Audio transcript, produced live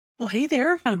Well, hey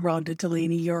there. I'm Rhonda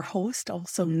Delaney, your host,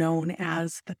 also known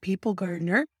as the People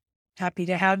Gardener. Happy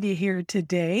to have you here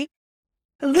today.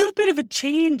 A little bit of a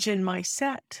change in my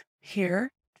set here.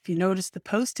 If you notice the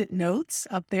Post-it notes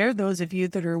up there, those of you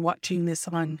that are watching this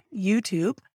on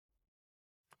YouTube,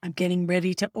 I'm getting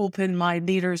ready to open my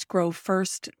Leaders Grow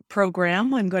First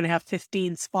program. I'm going to have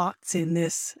 15 spots in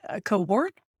this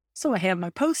cohort. So I have my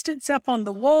Post-its up on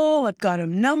the wall. I've got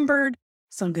them numbered.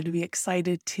 So I'm going to be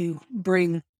excited to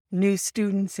bring new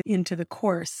students into the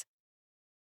course.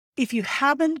 If you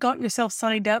haven't got yourself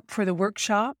signed up for the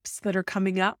workshops that are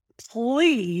coming up,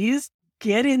 please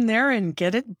get in there and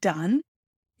get it done.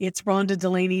 It's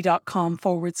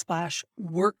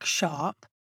rhondadelaney.com/workshop.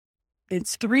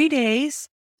 It's 3 days.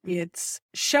 It's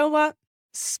show up,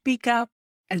 speak up,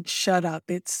 and shut up.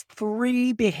 It's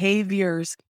 3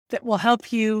 behaviors that will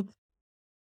help you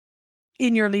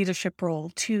in your leadership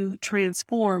role to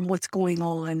transform what's going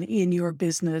on in your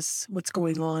business, what's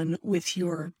going on with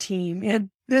your team.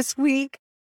 And this week,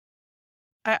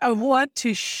 I want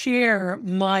to share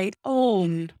my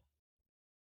own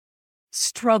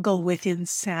struggle with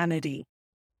insanity.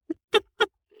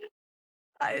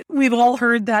 We've all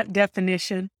heard that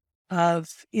definition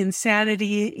of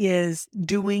insanity is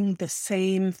doing the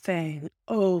same thing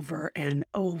over and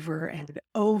over and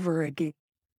over again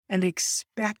and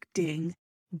expecting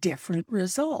different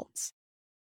results.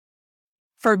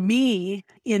 For me,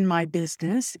 in my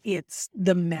business, it's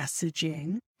the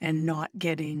messaging and not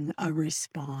getting a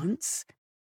response.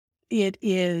 It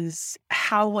is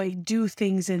how I do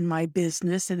things in my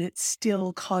business, and it's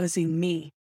still causing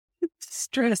me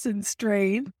stress and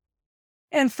strain.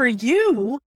 And for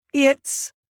you,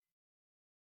 it's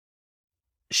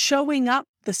showing up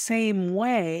the same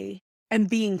way and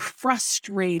being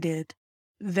frustrated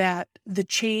that the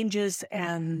changes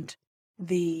and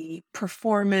the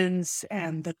performance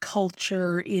and the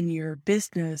culture in your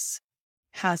business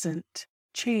hasn't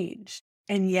changed.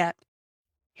 And yet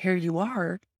here you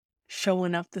are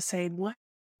showing up the same way.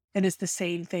 And it's the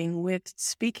same thing with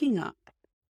speaking up,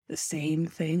 the same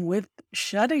thing with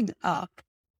shutting up.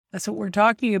 That's what we're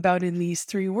talking about in these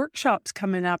 3 workshops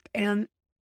coming up. And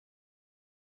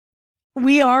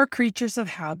we are creatures of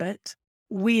habit.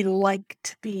 We like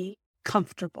to be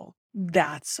comfortable.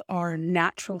 That's our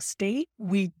natural state.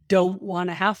 We don't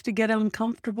want to have to get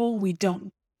uncomfortable. We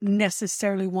don't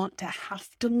necessarily want to have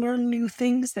to learn new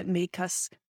things that make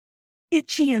us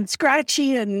itchy and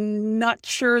scratchy and not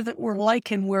sure that we're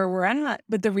liking where we're at.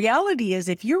 But the reality is,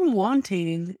 if you're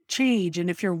wanting change and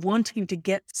if you're wanting to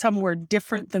get somewhere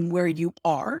different than where you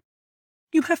are,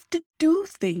 you have to do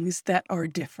things that are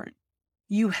different.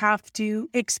 You have to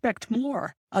expect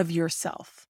more of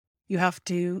yourself. You have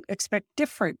to expect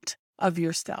different of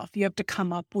yourself. You have to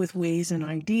come up with ways and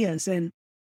ideas. And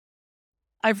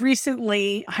I've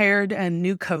recently hired a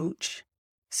new coach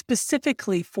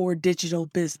specifically for digital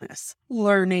business,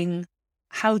 learning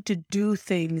how to do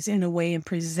things in a way and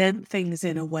present things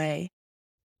in a way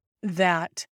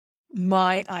that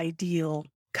my ideal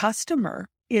customer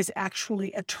is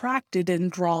actually attracted and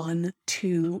drawn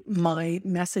to my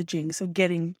messaging. So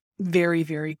getting very,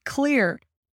 very clear.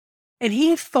 And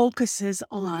he focuses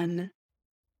on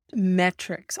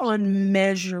metrics, on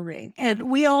measuring. And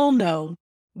we all know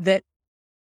that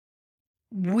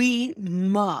we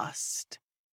must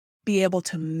be able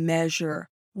to measure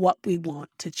what we want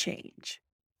to change.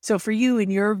 So for you in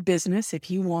your business,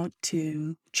 if you want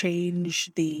to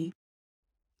change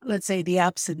let's say the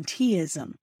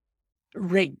absenteeism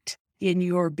rate in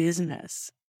your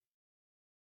business,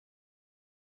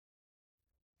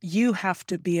 you have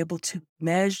to be able to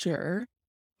measure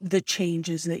the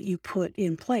changes that you put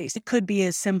in place. It could be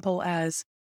as simple as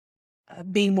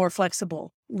being more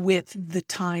flexible with the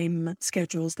time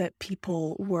schedules that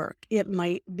people work. It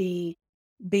might be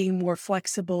being more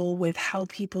flexible with how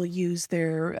people use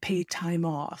their paid time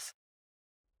off.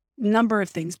 Number of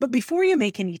things. But before you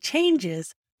make any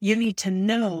changes, you need to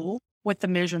know what the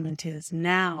measurement is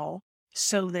now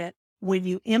so that when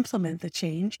you implement the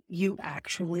change, you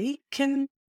actually can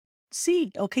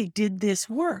see, okay, did this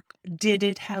work? Did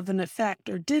it have an effect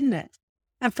or didn't it?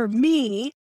 And for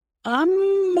me,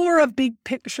 I'm more a big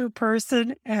picture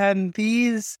person, and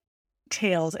these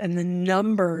details and the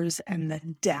numbers and the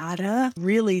data,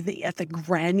 really at the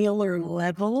granular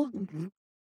level,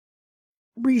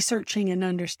 researching and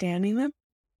understanding them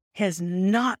has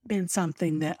not been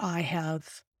something that I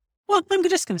have, well, I'm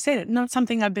just going to say it, not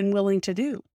something I've been willing to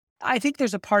do. I think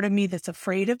there's a part of me that's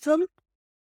afraid of them.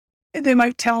 They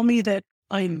might tell me that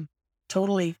I'm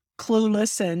totally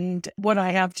clueless and what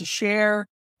I have to share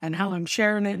and how I'm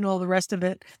sharing it and all the rest of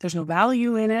it, there's no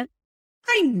value in it.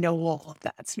 I know all of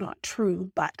that's not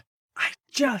true, but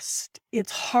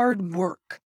it's hard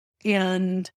work.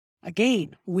 And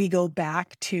again, we go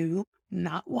back to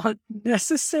not want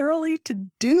necessarily to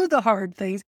do the hard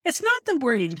things. It's not that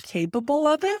we're incapable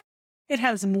of it. It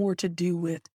has more to do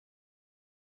with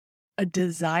a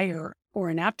desire or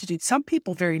an aptitude. Some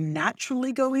people very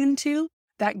naturally go into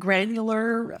that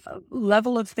granular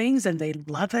level of things and they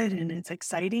love it and it's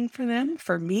exciting for them.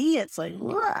 For me, it's like,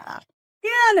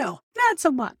 yeah, no, not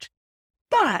so much.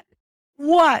 But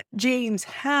what James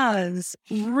has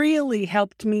really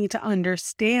helped me to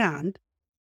understand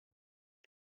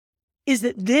is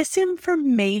that this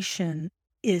information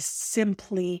is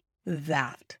simply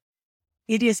that.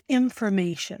 It is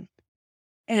information.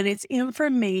 And it's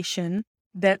information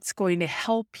that's going to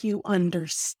help you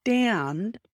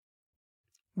understand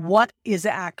what is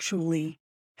actually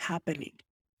happening.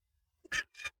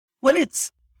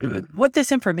 What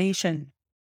this information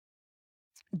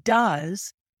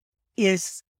does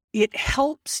is it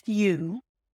helps you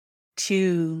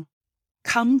to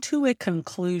come to a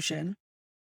conclusion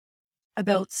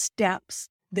about steps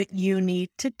that you need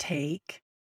to take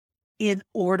in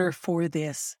order for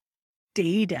this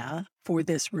data, for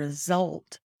this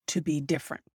result to be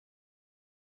different.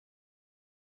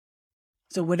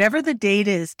 So whatever the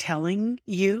data is telling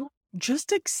you,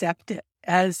 just accept it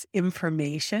as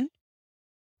information.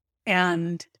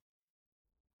 And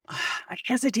I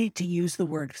hesitate to use the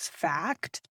word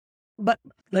fact, but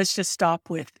let's just stop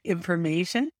with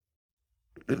information.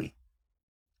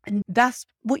 And that's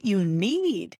what you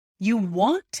need. You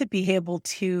want to be able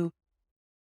to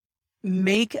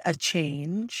make a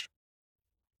change.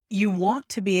 You want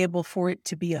to be able for it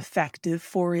to be effective,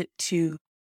 for it to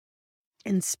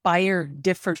inspire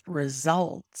different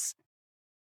results.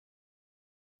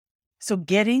 So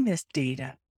getting this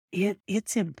data,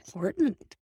 it's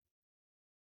important.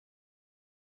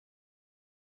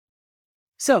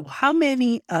 So how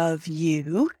many of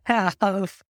you have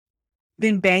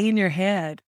been banging your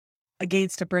head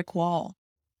against a brick wall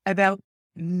about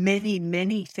many,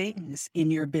 many things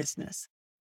in your business?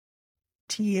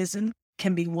 Teaism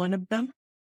can be one of them.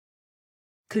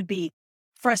 Could be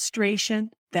frustration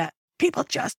that people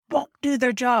just won't do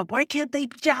their job. Why can't they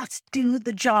just do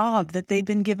the job that they've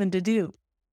been given to do?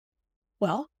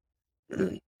 Well,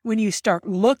 when you start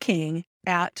looking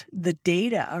at the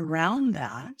data around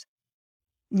that,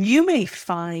 you may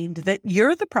find that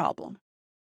you're the problem.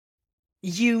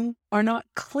 You are not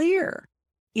clear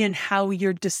in how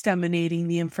you're disseminating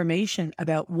the information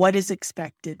about what is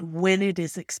expected, when it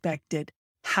is expected,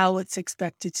 how it's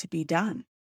expected to be done.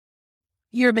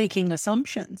 You're making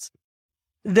assumptions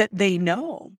that they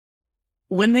know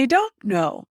when they don't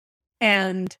know.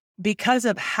 And because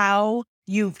of how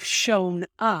you've shown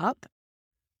up,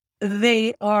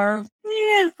 they are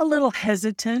a little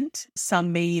hesitant.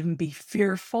 Some may even be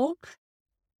fearful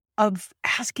of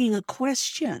asking a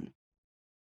question.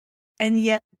 And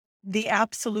yet the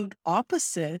absolute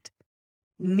opposite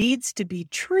needs to be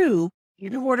true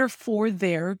in order for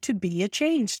there to be a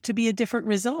change, to be a different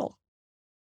result.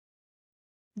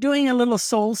 Doing a little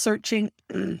soul searching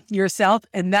yourself,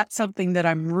 and that's something that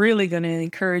I'm really going to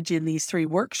encourage in these 3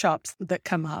 workshops that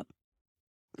come up.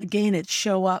 Again, it's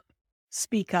show up,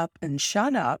 speak up, and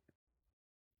shut up.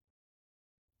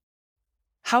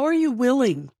 How are you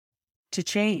willing to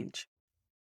change?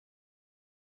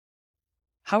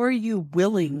 How are you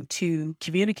willing to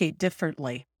communicate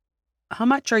differently? How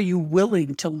much are you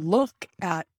willing to look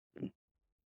at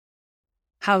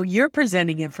how you're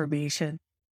presenting information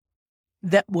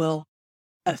that will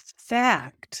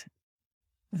affect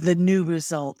the new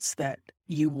results that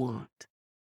you want?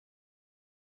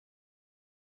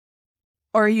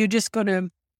 Or are you just going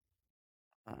to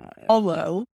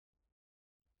follow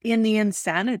in the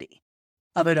insanity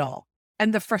of it all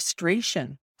and the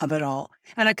frustration of it all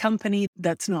and a company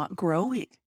that's not growing?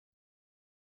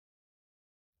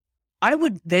 I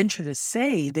would venture to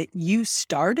say that you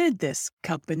started this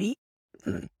company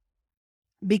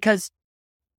because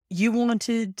you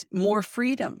wanted more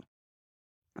freedom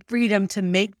to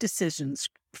make decisions,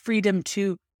 freedom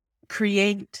to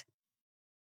create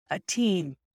a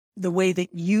team the way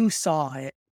that you saw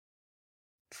it,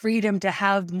 freedom to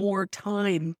have more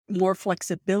time, more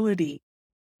flexibility,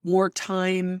 more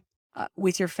time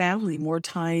with your family, more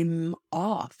time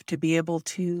off to be able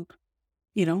to,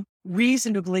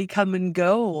 reasonably come and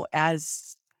go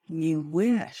as you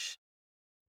wish.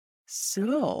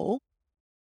 So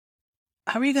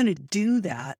how are you going to do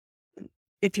that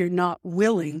if you're not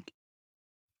willing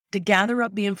to gather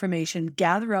up the information,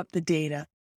 gather up the data,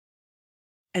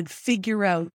 and figure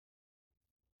out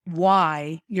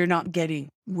why you're not getting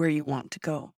where you want to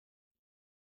go?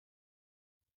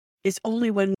 It's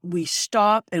only when we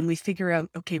stop and we figure out,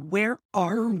 okay, where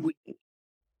are we?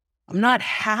 I'm not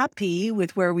happy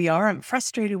with where we are. I'm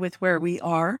frustrated with where we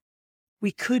are.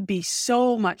 We could be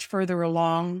so much further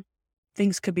along.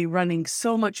 Things could be running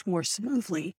so much more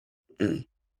smoothly.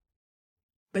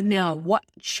 But now, what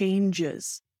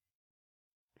changes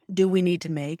do we need to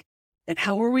make? And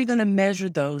how are we going to measure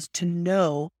those to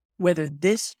know whether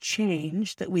this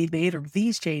change that we've made or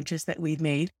these changes that we've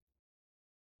made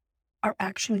are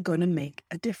actually going to make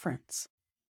a difference?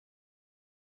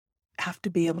 Have to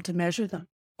be able to measure them.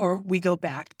 Or we go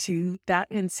back to that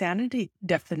insanity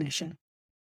definition,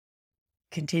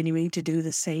 continuing to do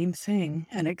the same thing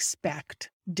and expect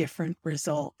different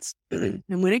results. And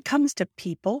when it comes to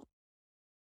people,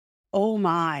 oh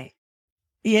my,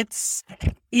 it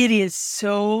is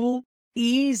so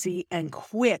easy and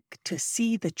quick to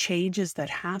see the changes that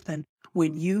happen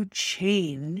when you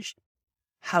change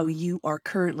how you are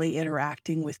currently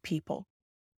interacting with people.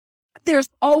 There's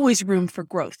always room for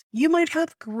growth. You might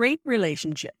have great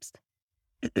relationships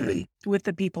with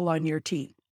the people on your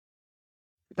team.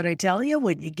 But I tell you,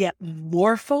 when you get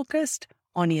more focused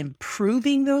on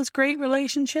improving those great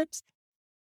relationships,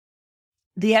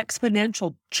 the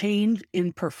exponential change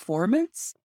in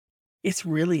performance, it's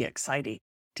really exciting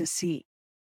to see.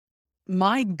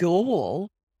 My goal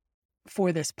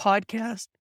for this podcast,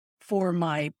 for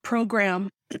my program,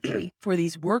 for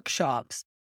these workshops,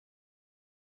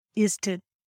 is to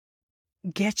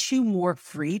get you more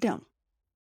freedom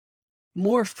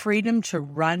to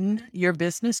run your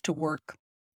business, to work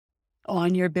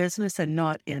on your business and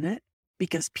not in it,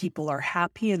 because people are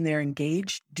happy and they're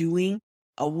engaged doing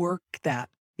a work that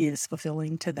is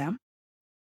fulfilling to them.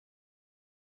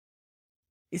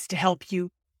 Is to help you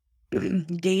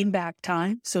gain back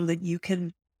time so that you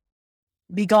can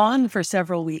be gone for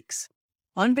several weeks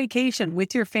on vacation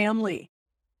with your family,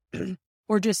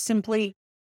 or just simply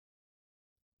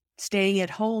staying at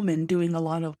home and doing a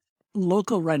lot of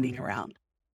local running around.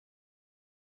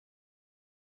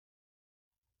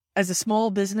 As a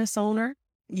small business owner,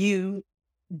 you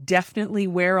definitely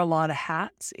wear a lot of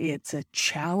hats. It's a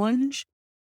challenge.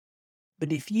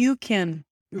 But if you can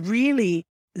really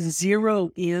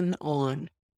zero in on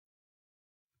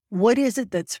what is it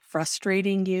that's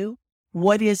frustrating you,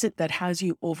 what is it that has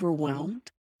you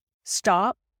overwhelmed,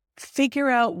 stop, figure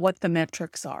out what the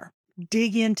metrics are.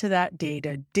 Dig into that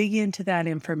data, dig into that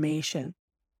information,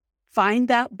 find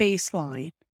that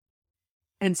baseline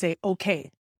and say, okay,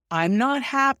 I'm not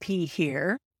happy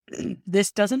here.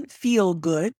 This doesn't feel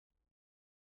good.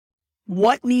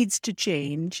 What needs to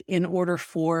change in order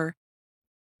for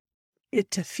it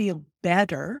to feel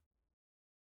better?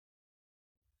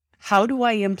 How do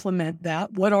I implement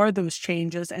that? What are those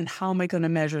changes and how am I going to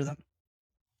measure them?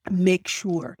 Make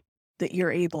sure that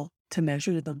you're able to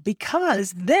measure them,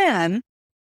 because then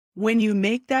when you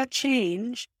make that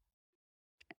change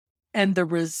and the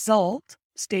result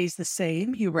stays the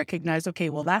same, you recognize, okay,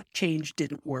 well, that change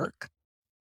didn't work.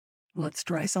 Let's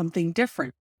try something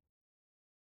different.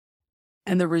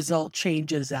 And the result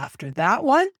changes after that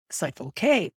one. It's like,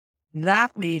 okay,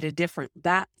 that made a difference.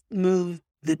 That moved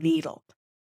the needle.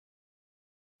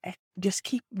 Just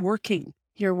keep working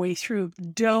your way through.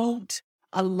 Don't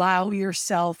allow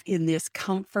yourself in this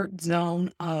comfort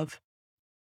zone of,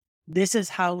 this is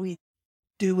how we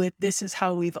do it. This is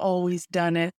how we've always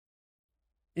done it.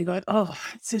 And going, oh,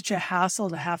 it's such a hassle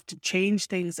to have to change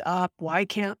things up. Why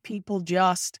can't people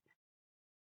just?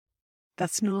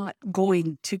 That's not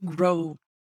going to grow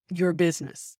your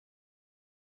business.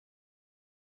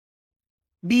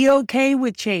 Be okay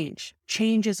with change.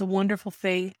 Change is a wonderful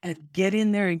thing, and get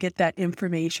in there and get that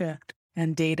information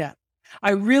and data.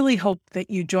 I really hope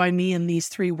that you join me in these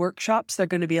 3 workshops. They're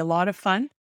going to be a lot of fun.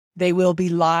 They will be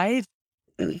live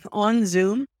on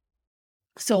Zoom.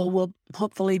 So we'll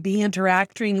hopefully be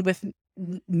interacting with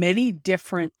many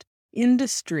different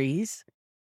industries.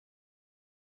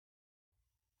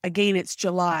 Again, it's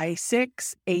July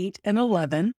 6, 8, and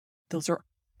 11. Those are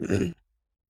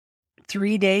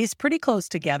 3 days pretty close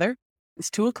together. It's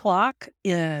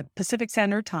 2:00 Pacific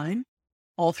Standard Time,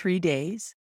 all 3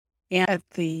 days. And at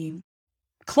the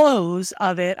close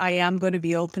of it, I am going to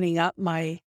be opening up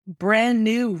my brand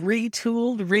new,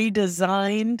 retooled,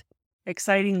 redesigned,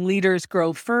 Exciting Leaders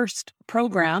Grow First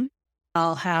program.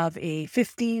 I'll have a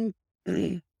 15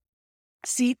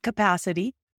 seat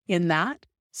capacity in that.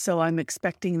 So I'm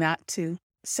expecting that to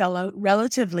sell out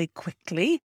relatively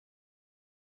quickly.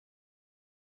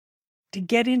 To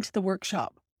get into the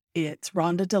workshop, it's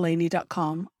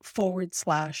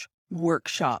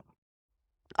rhondadelaney.com/workshop.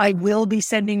 I will be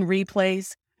sending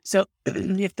replays. So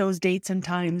if those dates and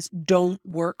times don't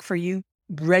work for you,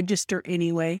 register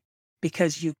anyway.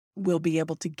 because you will be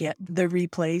able to get the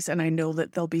replays. And I know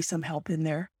that there'll be some help in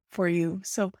there for you.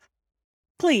 So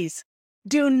please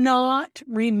do not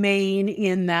remain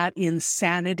in that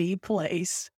insanity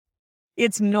place.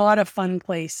 It's not a fun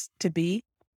place to be.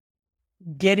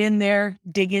 Get in there,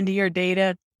 dig into your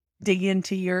data, dig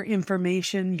into your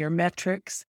information, your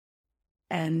metrics,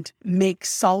 and make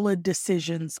solid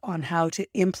decisions on how to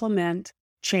implement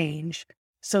change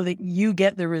so that you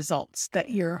get the results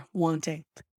that you're wanting.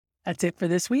 That's it for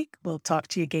this week. We'll talk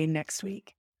to you again next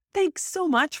week. Thanks so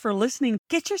much for listening.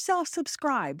 Get yourself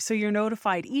subscribed so you're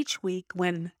notified each week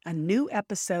when a new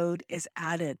episode is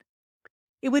added.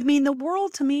 It would mean the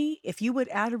world to me if you would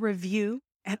add a review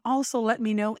and also let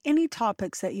me know any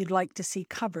topics that you'd like to see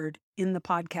covered in the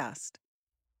podcast.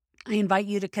 I invite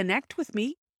you to connect with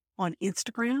me on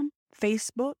Instagram,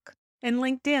 Facebook, and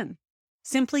LinkedIn.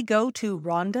 Simply go to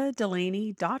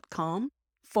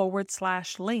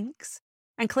rhondadelaney.com/links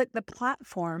and click the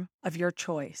platform of your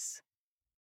choice.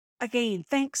 Again,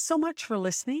 thanks so much for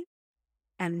listening,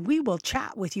 and we will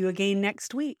chat with you again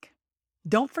next week.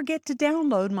 Don't forget to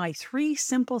download my 3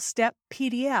 simple step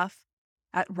PDF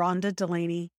at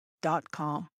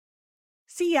rhondadelaney.com.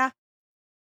 See ya.